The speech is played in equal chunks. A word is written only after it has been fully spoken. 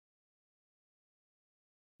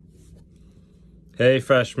Hey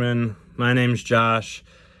freshmen, my name's Josh.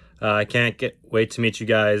 I can't wait to meet you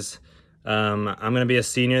guys. I'm going to be a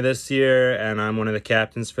senior this year, and I'm one of the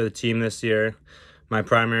captains for the team this year. My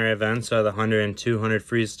primary events are the 100 and 200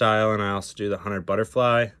 freestyle, and I also do the 100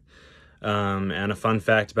 butterfly. And a fun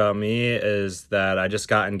fact about me is that I just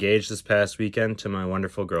got engaged this past weekend to my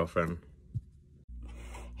wonderful girlfriend.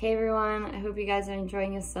 Hey everyone, I hope you guys are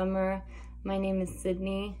enjoying your summer. My name is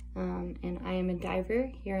Sydney, and I am a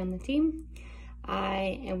diver here on the team.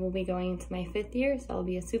 I will be going into my 5th year, so I'll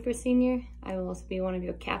be a super senior. I will also be one of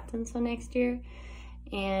your captains for next year.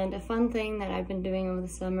 And a fun thing that I've been doing over the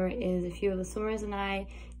summer is a few of the swimmers and I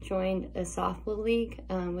joined a softball league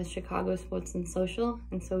with Chicago Sports and Social.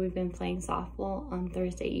 And so we've been playing softball on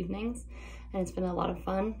Thursday evenings, and it's been a lot of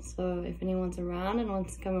fun. So if anyone's around and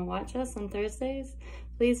wants to come and watch us on Thursdays,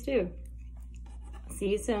 please do. See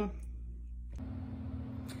you soon.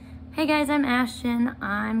 Hey guys, I'm Ashton.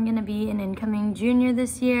 I'm gonna be an incoming junior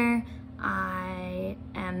this year. I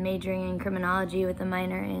am majoring in criminology with a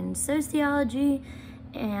minor in sociology,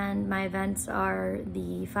 and my events are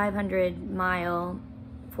the 500 mile,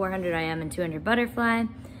 400 IM, and 200 butterfly.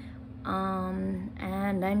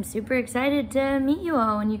 And I'm super excited to meet you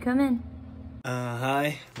all when you come in.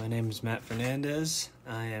 Hi, my name is Matt Fernandez.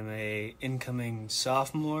 I am a incoming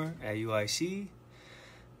sophomore at UIC.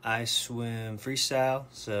 I swim freestyle,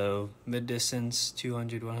 so mid-distance,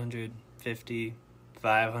 200, 150,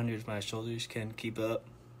 500 if my shoulders can keep up.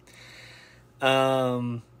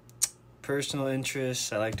 Personal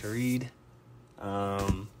interests, I like to read.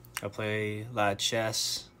 I play a lot of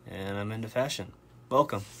chess, and I'm into fashion.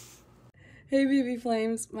 Welcome. Hey BB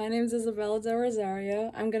Flames, my name is Isabella Del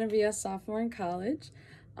Rosario. I'm going to be a sophomore in college.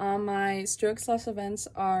 My stroke/events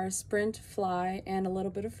are sprint, fly, and a little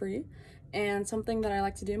bit of free. And something that I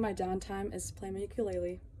like to do in my downtime is to play my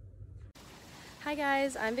ukulele. Hi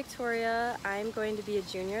guys, I'm Victoria. I'm going to be a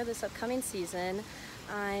junior this upcoming season.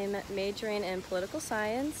 I'm majoring in political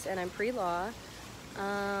science and I'm pre-law.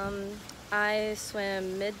 I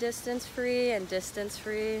swim mid-distance free and distance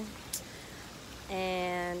free.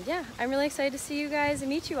 And yeah, I'm really excited to see you guys and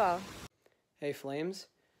meet you all. Hey Flames,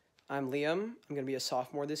 I'm Liam. I'm going to be a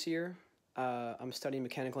sophomore this year. I'm studying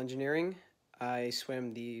mechanical engineering. I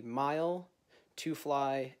swim the mile, 2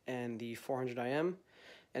 fly, and the 400 IM.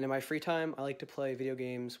 And in my free time, I like to play video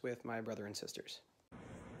games with my brother and sisters.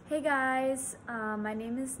 Hey guys, my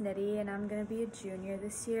name is Nitty and I'm going to be a junior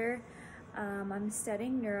this year. I'm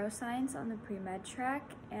studying neuroscience on the pre-med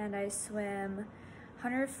track, and I swim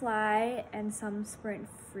 100 fly and some sprint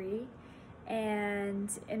free.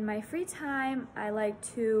 And in my free time, I like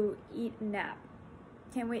to eat and nap.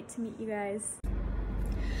 Can't wait to meet you guys.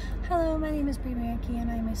 Hello, my name is Brie Maranky and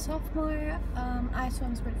I'm a sophomore. I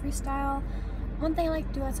swim sprint freestyle. One thing I like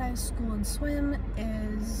to do outside of school and swim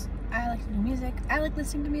is I like to do music. I like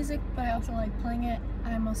listening to music, but I also like playing it.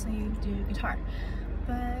 I mostly do guitar.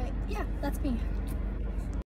 But yeah, that's me.